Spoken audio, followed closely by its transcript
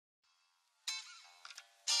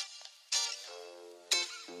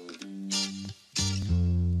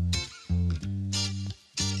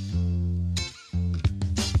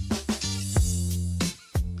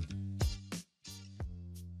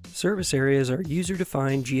Service areas are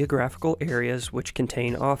user-defined geographical areas which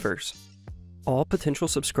contain offers. All potential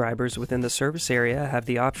subscribers within the service area have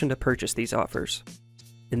the option to purchase these offers.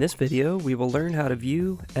 In this video, we will learn how to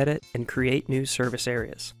view, edit, and create new service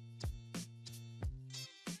areas.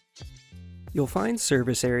 You'll find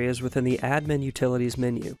service areas within the Admin Utilities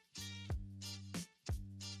menu.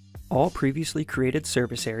 All previously created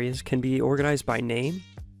service areas can be organized by name,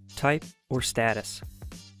 type, or status.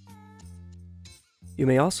 You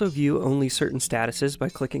may also view only certain statuses by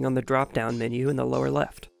clicking on the drop-down menu in the lower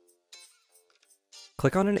left.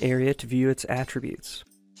 Click on an area to view its attributes.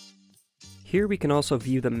 Here we can also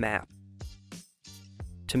view the map.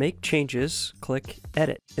 To make changes, click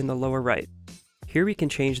Edit in the lower right. Here we can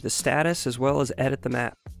change the status as well as edit the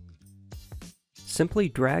map. Simply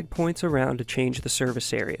drag points around to change the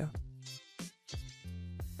service area.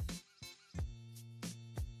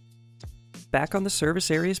 Back on the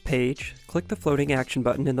Service Areas page, click the floating action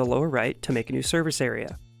button in the lower right to make a new service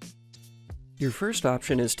area. Your first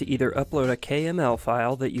option is to either upload a KML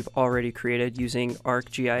file that you've already created using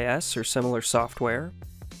ArcGIS or similar software,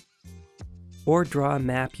 or draw a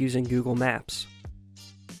map using Google Maps.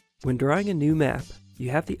 When drawing a new map, you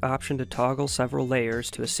have the option to toggle several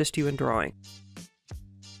layers to assist you in drawing.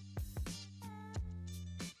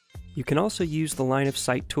 You can also use the line of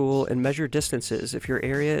sight tool and measure distances if your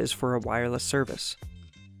area is for a wireless service.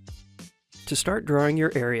 To start drawing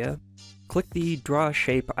your area, click the Draw a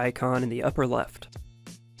Shape icon in the upper left.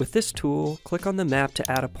 With this tool, click on the map to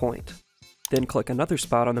add a point. Then click another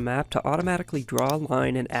spot on the map to automatically draw a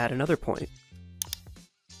line and add another point.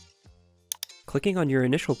 Clicking on your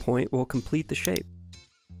initial point will complete the shape.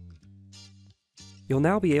 You'll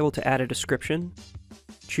now be able to add a description,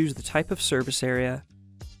 choose the type of service area,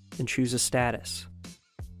 and choose a status.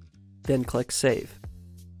 Then click Save.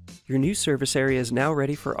 Your new service area is now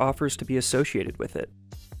ready for offers to be associated with it.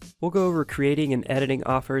 We'll go over creating and editing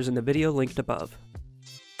offers in the video linked above.